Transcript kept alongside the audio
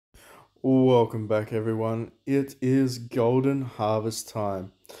Welcome back, everyone. It is golden harvest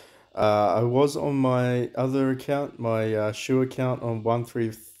time. I was on my other account, my shoe account on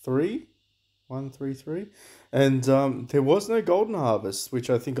 133, and there was no golden harvest, which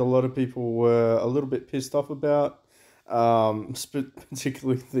I think a lot of people were a little bit pissed off about,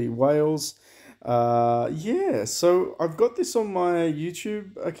 particularly the whales. Yeah, so I've got this on my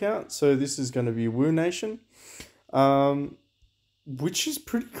YouTube account, so this is going to be Woo Nation. Um, which is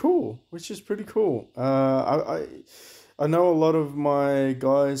pretty cool. Which is pretty cool. I know a lot of my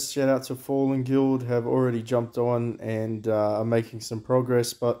guys. Shout out to Fallen Guild have already jumped on and are making some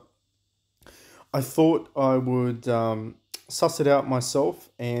progress. But I thought I would suss it out myself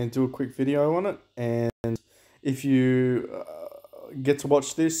and do a quick video on it. And if you get to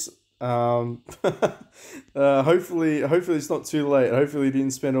watch this, hopefully it's not too late. Hopefully you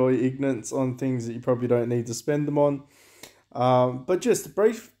didn't spend all your ignorance on things that you probably don't need to spend them on. But just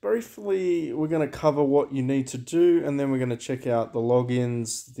briefly, we're going to cover what you need to do, and then we're going to check out the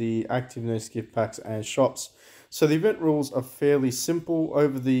logins, the activeness, gift packs, and shops. So the event rules are fairly simple.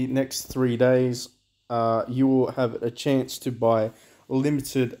 Over the next 3 days, you will have a chance to buy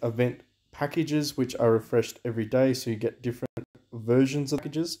limited event packages, which are refreshed every day, so you get different versions of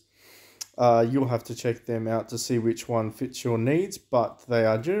packages. You'll have to check them out to see which one fits your needs, but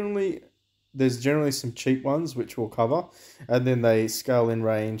there's generally some cheap ones which we'll cover, and then they scale in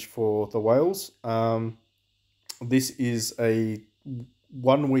range for the whales. This is a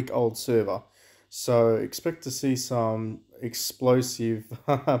 1 week old server, so expect to see some explosive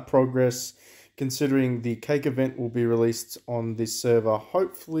progress, considering the cake event will be released on this server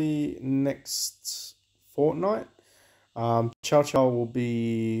hopefully next fortnight. Chow Chow will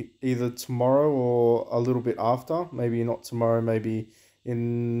be either tomorrow or a little bit after, maybe not tomorrow, maybe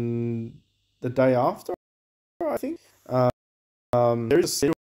in the day after, I think. There is a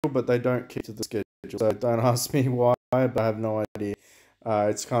schedule, but they don't keep to the schedule, so don't ask me why, but I have no idea.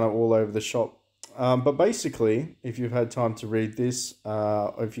 It's kind of all over the shop. But basically, if you've had time to read this,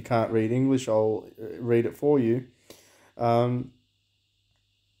 or if you can't read English, I'll read it for you. Um,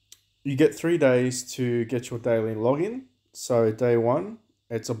 you get 3 days to get your daily login. So day one,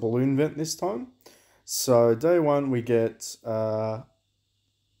 it's a balloon event this time. So day one, we get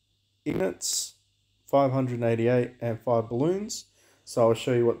ignits, 588, and 5 balloons. So I'll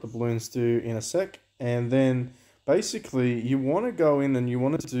show you what the balloons do in a sec. And then basically you want to go in and you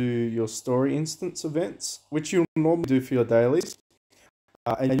want to do your story instance events, which you'll normally do for your dailies.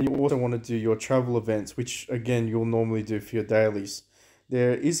 And you also want to do your travel events, which again you'll normally do for your dailies.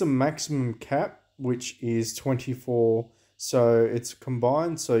 There is a maximum cap, which is 24. So it's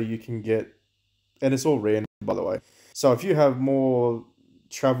combined, so you can get, and it's all random, by the way. So if you have more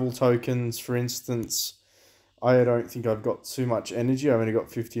travel tokens, for instance, I don't think I've got too much energy. I've only got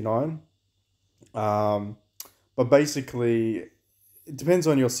 59. But basically, it depends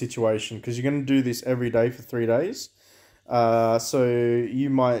on your situation, because you're going to do this every day for 3 days. So you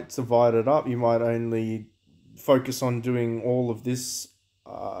might divide it up. You might only focus on doing all of this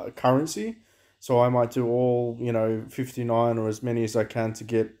currency. So I might do all, 59 or as many as I can to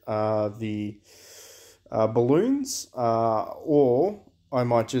get the balloons, or I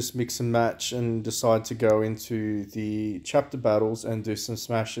might just mix and match and decide to go into the chapter battles and do some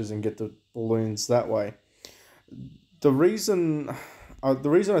smashes and get the balloons that way. The reason, the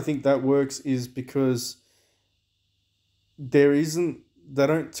reason I think that works is because they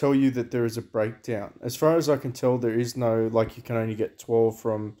don't tell you that there is a breakdown. As far as I can tell, there is no, like, you can only get 12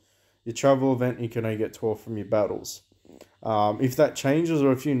 from your travel event, you can only get 12 from your battles. If that changes,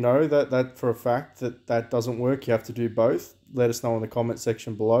 or if you know that for a fact that doesn't work, you have to do both, let us know in the comment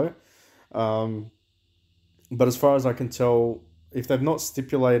section below. But as far as I can tell, if they've not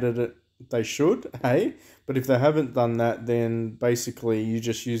stipulated it, they should, hey? But if they haven't done that, then basically you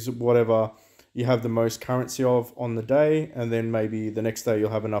just use whatever you have the most currency of on the day, and then maybe the next day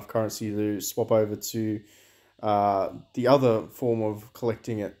you'll have enough currency to swap over to the other form of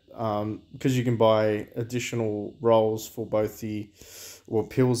collecting it, because you can buy additional rolls for both or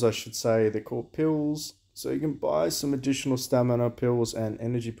pills, I should say. They're called pills. So you can buy some additional stamina pills and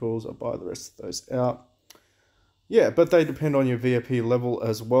energy pills. I'll buy the rest of those out. Yeah, but they depend on your VIP level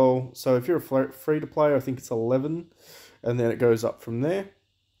as well. So if you're a free-to-play, I think it's 11, and then it goes up from there.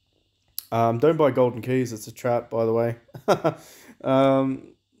 Don't buy golden keys. It's a trap, by the way.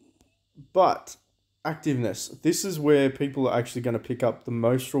 But activeness. This is where people are actually going to pick up the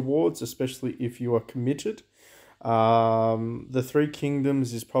most rewards, especially if you are committed. The Three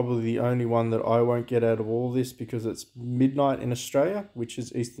Kingdoms is probably the only one that I won't get out of all this, because it's midnight in Australia, which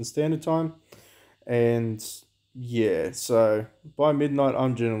is Eastern Standard Time. And yeah, so by midnight,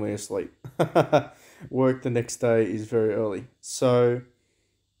 I'm generally asleep. Work the next day is very early. So,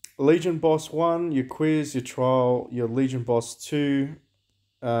 Legion Boss 1, your quiz, your trial, your Legion Boss 2,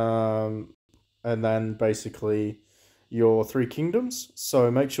 um, and then basically your three kingdoms.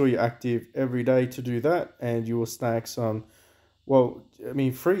 So, make sure you're active every day to do that, and you will stack some. Well, I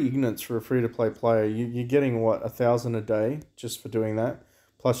mean, free ignorance for a free to play player, you're getting what, 1,000 a day just for doing that.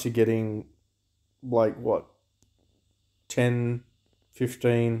 Plus, you're getting like what, 10,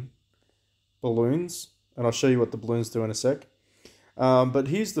 15 balloons, and I'll show you what the balloons do in a sec. But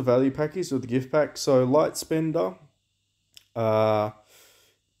here's the value package or the gift pack. So light spender, uh,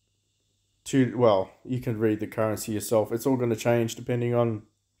 well, you can read the currency yourself. It's all going to change depending on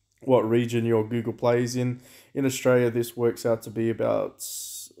what region your Google Play is in. In Australia, this works out to be about,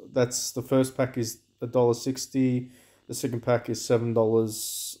 that's the first pack is $1.60, the second pack is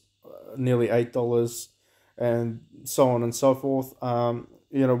 $7, nearly $8, and so on and so forth.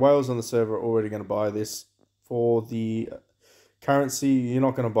 Whales on the server are already going to buy this for the currency. You're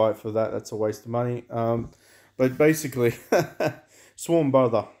not going to buy it for that. That's a waste of money. But basically, Swarm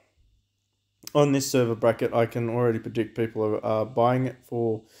Brother. On this server bracket, I can already predict people are buying it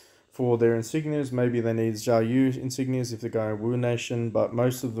for their insignias. Maybe they need Zhao Yu insignias if they're going Wu Nation, but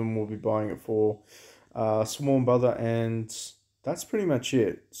most of them will be buying it for Swarm Brother, and that's pretty much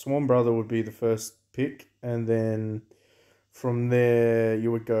it. Swarm Brother would be the first pick, and then from there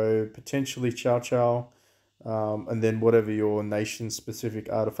you would go potentially Chow Chow, and then whatever your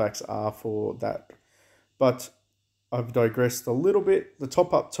nation-specific artifacts are for that. But I've digressed a little bit. The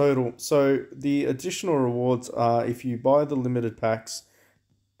top-up total. So the additional rewards are if you buy the limited packs.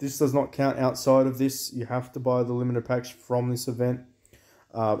 This does not count outside of this. You have to buy the limited packs from this event.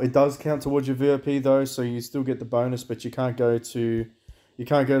 It does count towards your VIP though, so you still get the bonus, but you can't go to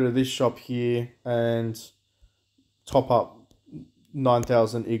this shop here and top up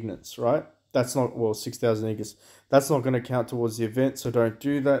 9,000 ignits, right? That's not, well, 6,000 ignits. That's not going to count towards the event, so don't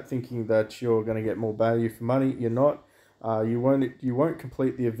do that thinking that you're going to get more value for money. You're not. You won't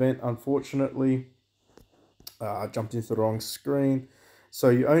complete the event, unfortunately. I jumped into the wrong screen. So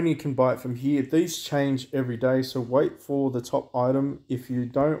you only can buy it from here. These change every day, so wait for the top item. If you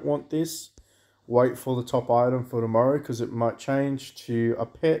don't want this, wait for the top item for tomorrow, because it might change to a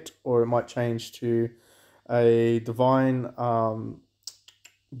pet, or it might change to a divine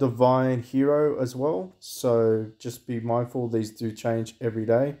hero as well. So just be mindful, these do change every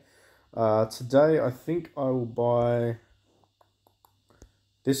day. Today I think I will buy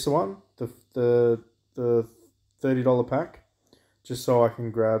this one, the $30 pack, just so I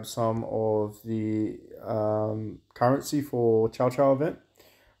can grab some of the currency for Chow Chow event.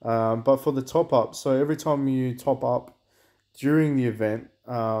 But for the top up, so every time you top up during the event,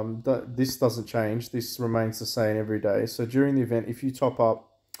 this doesn't change. This remains the same every day. So during the event, if you top up,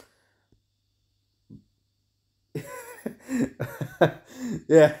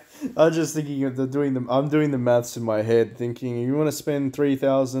 yeah, I'm just thinking of I'm doing the maths in my head, thinking you want to spend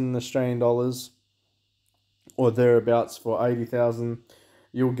 3,000 Australian dollars or thereabouts for 80,000,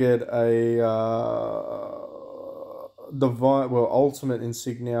 you'll get a ultimate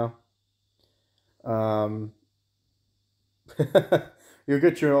insignia. You'll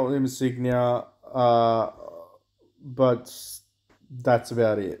get your ultimate insignia, but that's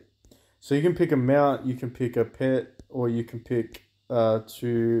about it. So you can pick a mount, you can pick a pet, or you can pick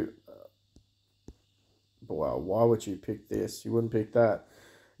two. Wow, why would you pick this? You wouldn't pick that.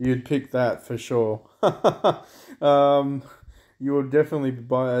 You'd pick that for sure. You would definitely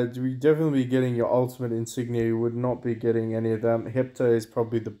be getting your ultimate insignia. You would not be getting any of them. Hepta is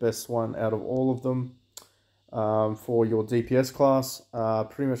probably the best one out of all of them for your DPS class.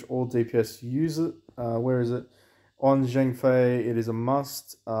 Pretty much all DPS use it. Where is it? On Zheng Fei, it is a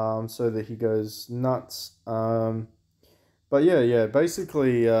must, so that he goes nuts. But yeah,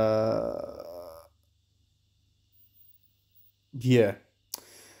 basically, yeah.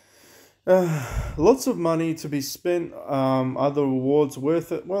 Lots of money to be spent. Other rewards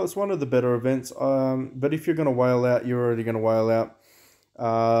worth it? Well, it's one of the better events. But if you're going to whale out, you're already going to whale out.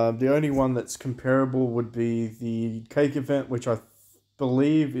 The only one that's comparable would be the cake event, which I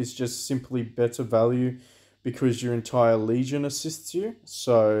believe is just simply better value because your entire legion assists you.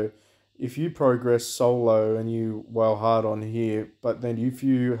 So if you progress solo and you whale hard on here, but then if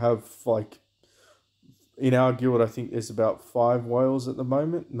you have, like, in our guild, I think there's about 5 whales at the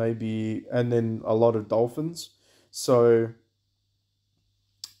moment, maybe, and then a lot of dolphins. So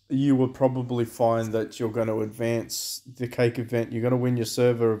you will probably find that you're going to advance the cake event. You're going to win your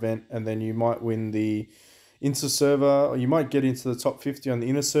server event, and then you might win the inter server, or you might get into the top 50 on the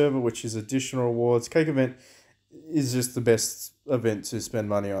inner server, which is additional rewards. Cake event is just the best event to spend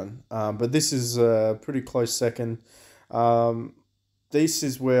money on. But this is a pretty close second. Um, this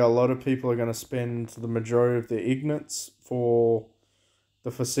is where a lot of people are going to spend the majority of their ignites for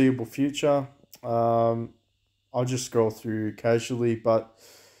the foreseeable future. I'll just scroll through casually, but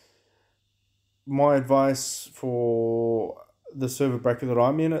my advice for the server bracket that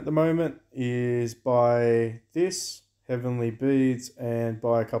I'm in at the moment is buy this, Heavenly Beads, and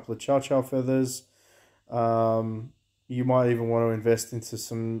buy a couple of Chow feathers. You might even want to invest into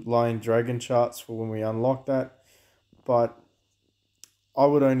some Lion Dragon charts for when we unlock that. But I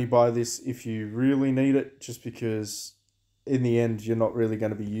would only buy this if you really need it, just because in the end you're not really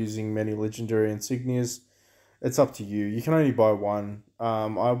going to be using many legendary insignias. It's up to you. You can only buy one.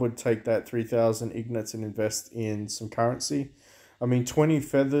 I would take that 3,000 ignites and invest in some currency. I mean, 20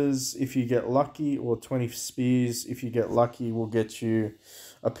 feathers if you get lucky, or 20 spears if you get lucky, will get you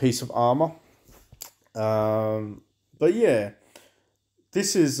a piece of armor. But yeah,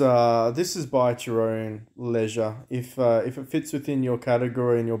 this is by at your own leisure. If it fits within your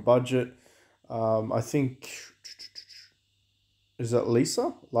category and your budget, I think, is that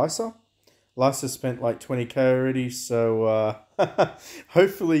Lisa spent like 20k already, so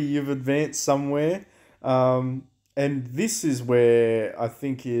hopefully you've advanced somewhere. And this is where I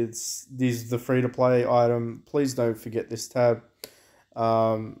think this is the free to play item. Please don't forget this tab.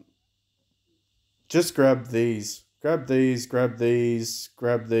 Just grab these. Grab these, grab these,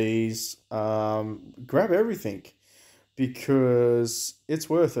 grab these, grab everything, because it's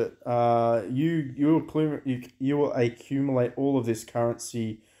worth it. You will accumulate all of this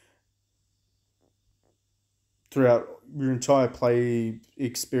currency throughout your entire play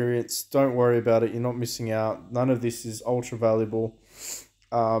experience. Don't worry about it. You're not missing out. None of this is ultra valuable.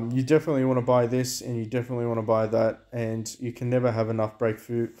 You definitely want to buy this, and you definitely want to buy that, and you can never have enough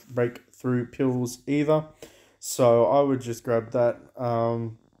breakthrough pills either. So I would just grab that.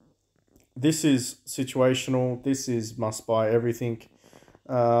 This is situational. This is must buy everything.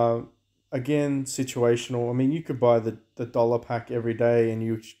 Again, situational. I mean, you could buy the dollar pack every day, and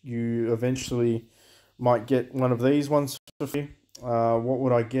you eventually might get one of these ones for free. What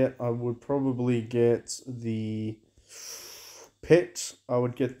would I get? I would probably get the pet. I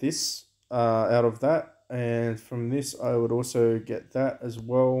would get this out of that, and from this I would also get that as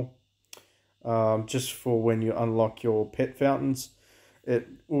well. Just for when you unlock your pet fountains, it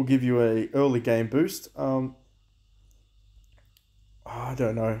will give you a early game boost. I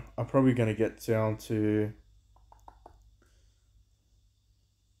don't know. I'm probably going to get down to.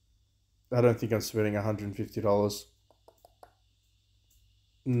 I don't think I'm spending $150.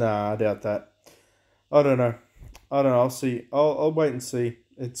 Nah, I doubt that. I don't know. I don't know. I'll see. I'll wait and see.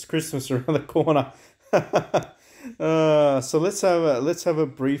 It's Christmas around the corner. So let's have a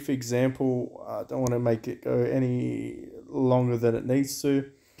brief example. I don't want to make it go any longer than it needs to.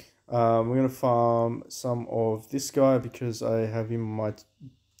 We're gonna farm some of this guy because I have him on my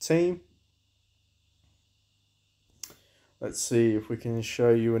team. Let's see if we can show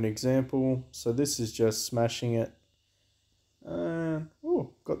you an example. So this is just smashing it.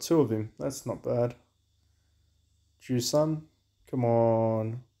 Oh, got two of him. That's not bad. Drew son, come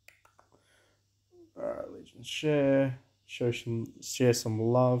on. Alright, Legion share. Share some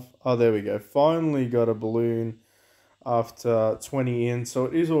love. Oh, there we go. Finally got a balloon after 20 in. So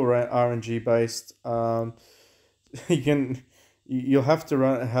it is all RNG based. You'll have to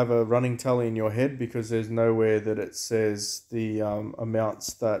have a running tally in your head, because there's nowhere that it says the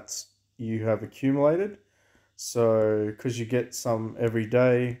amounts that you have accumulated. So because you get some every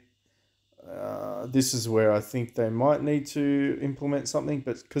day, this is where I think they might need to implement something.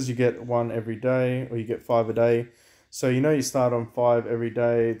 But because you get one every day, or you get 5 a day, so you start on 5 every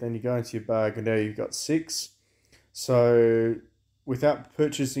day, then you go into your bag and now you've got 6. So without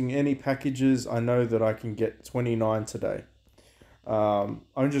purchasing any packages, I know that I can get 29 today.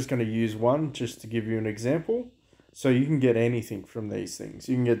 I'm just going to use one just to give you an example. So you can get anything from these things.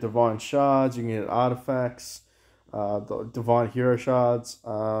 You can get divine shards, you can get artifacts, the divine hero shards.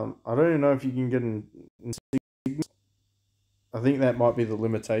 I don't even know if you can get insignias. I think that might be the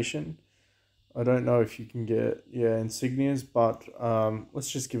limitation. I don't know if you can get insignias, but let's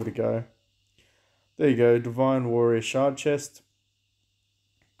just give it a go. There you go, divine warrior shard chest.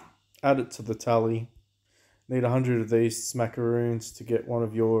 Add it to the tally. Need 100 of these smackaroons to get one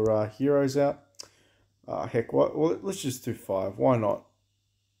of your heroes out. Heck, what? Well, let's just do 5. Why not?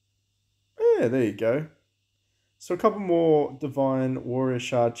 Yeah, there you go. So a couple more divine warrior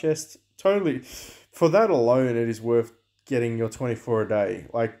shard chests. Totally, for that alone, it is worth getting your 24 a day.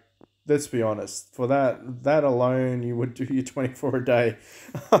 Like, let's be honest. For that alone, you would do your 24 a day.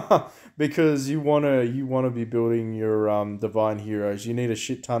 because you wanna be building your divine heroes. You need a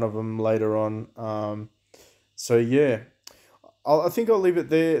shit ton of them later on. So yeah, I think I'll leave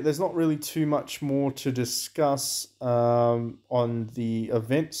it there. There's not really too much more to discuss on the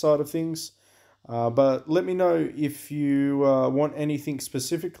event side of things. But let me know if you want anything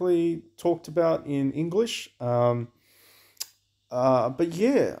specifically talked about in English. But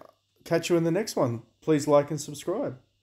yeah, catch you in the next one. Please like and subscribe.